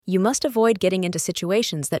You must avoid getting into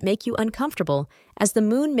situations that make you uncomfortable, as the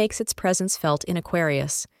moon makes its presence felt in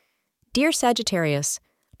Aquarius. Dear Sagittarius,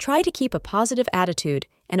 try to keep a positive attitude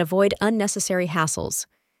and avoid unnecessary hassles.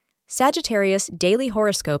 Sagittarius Daily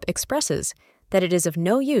Horoscope expresses that it is of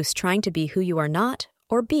no use trying to be who you are not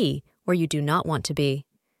or be where you do not want to be.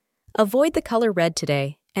 Avoid the color red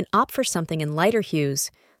today and opt for something in lighter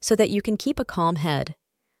hues so that you can keep a calm head.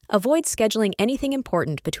 Avoid scheduling anything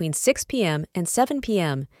important between 6 p.m. and 7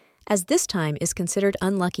 p.m., as this time is considered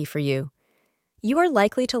unlucky for you. You are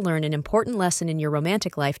likely to learn an important lesson in your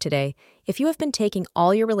romantic life today if you have been taking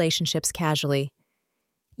all your relationships casually.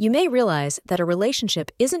 You may realize that a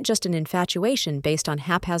relationship isn't just an infatuation based on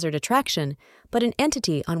haphazard attraction, but an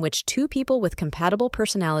entity on which two people with compatible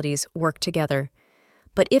personalities work together.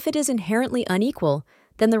 But if it is inherently unequal,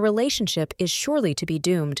 then the relationship is surely to be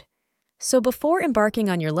doomed. So before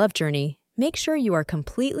embarking on your love journey, make sure you are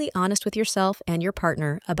completely honest with yourself and your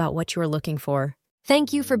partner about what you are looking for.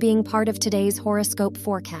 Thank you for being part of today's horoscope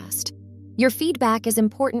forecast. Your feedback is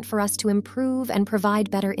important for us to improve and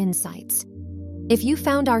provide better insights. If you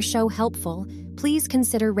found our show helpful, please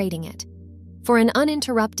consider rating it. For an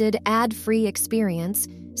uninterrupted, ad-free experience,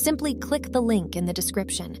 simply click the link in the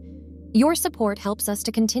description. Your support helps us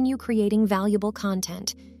to continue creating valuable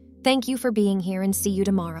content. Thank you for being here and see you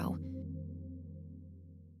tomorrow.